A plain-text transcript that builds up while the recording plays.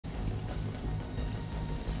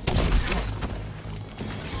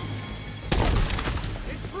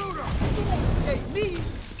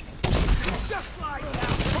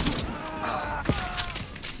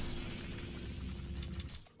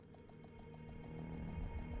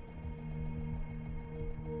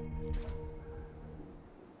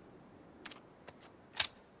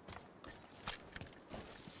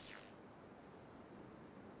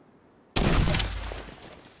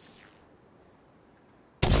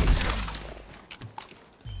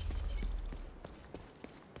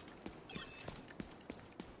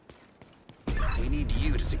need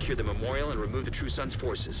you to secure the memorial and remove the True Sons'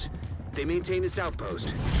 forces. If they maintain this outpost,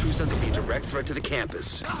 the True Sons will be a direct threat to the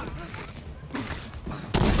campus.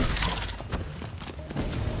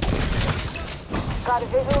 Got a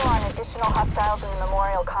visual on additional hostiles in the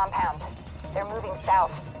memorial compound. They're moving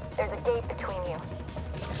south. There's a gate between you.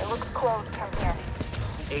 It looks closed from here.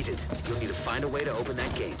 Agent, you'll need to find a way to open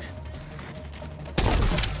that gate.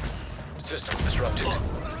 System disrupted.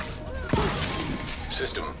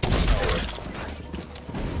 System powered.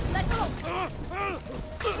 Let go!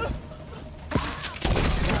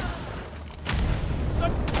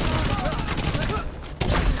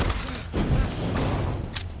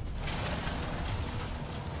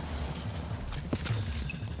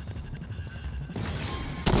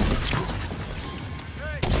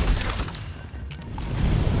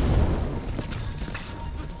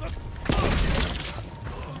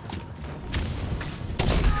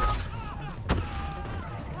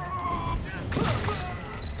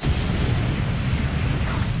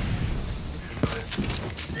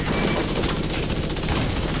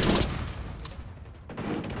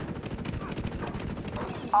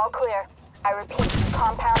 All clear. I repeat,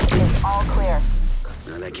 compound is all clear.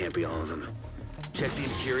 No, that can't be all of them. Check the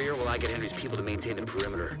interior while I get Henry's people to maintain the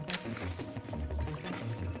perimeter.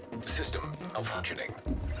 System malfunctioning.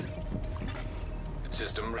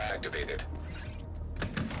 System reactivated.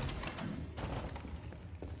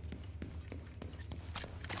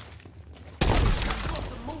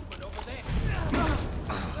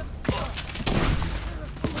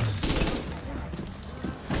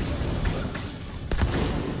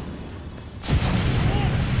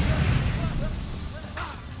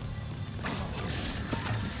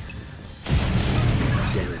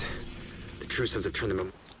 True Sons have turned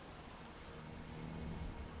them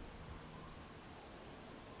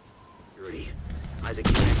security. Isaac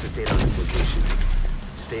can access data on this location.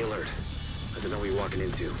 Stay alert. Let them know what you're walking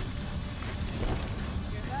into.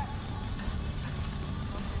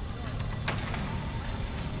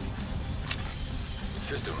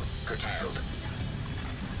 System curtailed.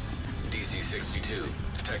 DC-62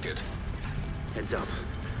 detected. Heads up.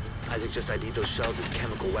 Isaac just ID'd those shells as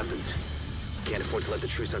chemical weapons. Can't afford to let the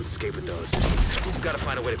True Sons escape with those. We've got to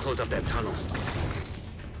find a way to close up that tunnel.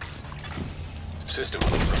 System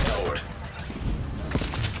restored.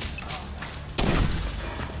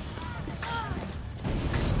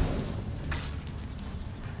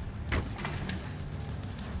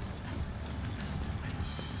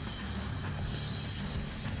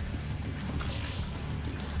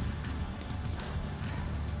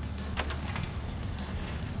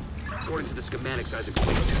 According to the schematics Isaac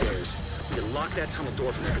put upstairs, we can lock that tunnel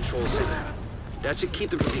door from the control center. That should keep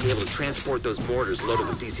them from being able to transport those mortars loaded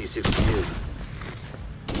with DC-62.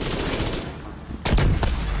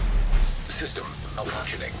 System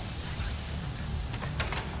malfunctioning.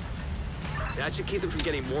 That should keep them from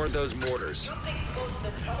getting more of those mortars.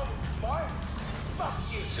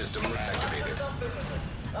 System reactivated.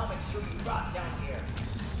 I'll make sure you rot down here.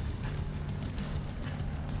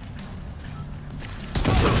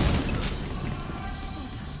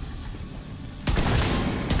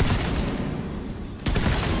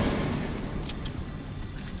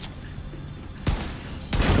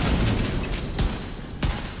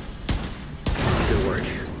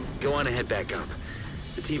 Go on and head back up.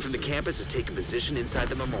 The team from the campus has taken position inside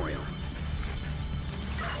the memorial.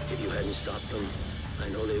 If you hadn't stopped them, I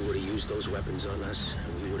know they would have used those weapons on us,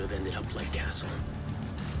 and we would have ended up like Castle.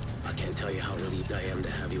 I can't tell you how relieved I am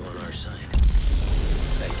to have you on our side.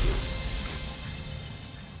 Thank you.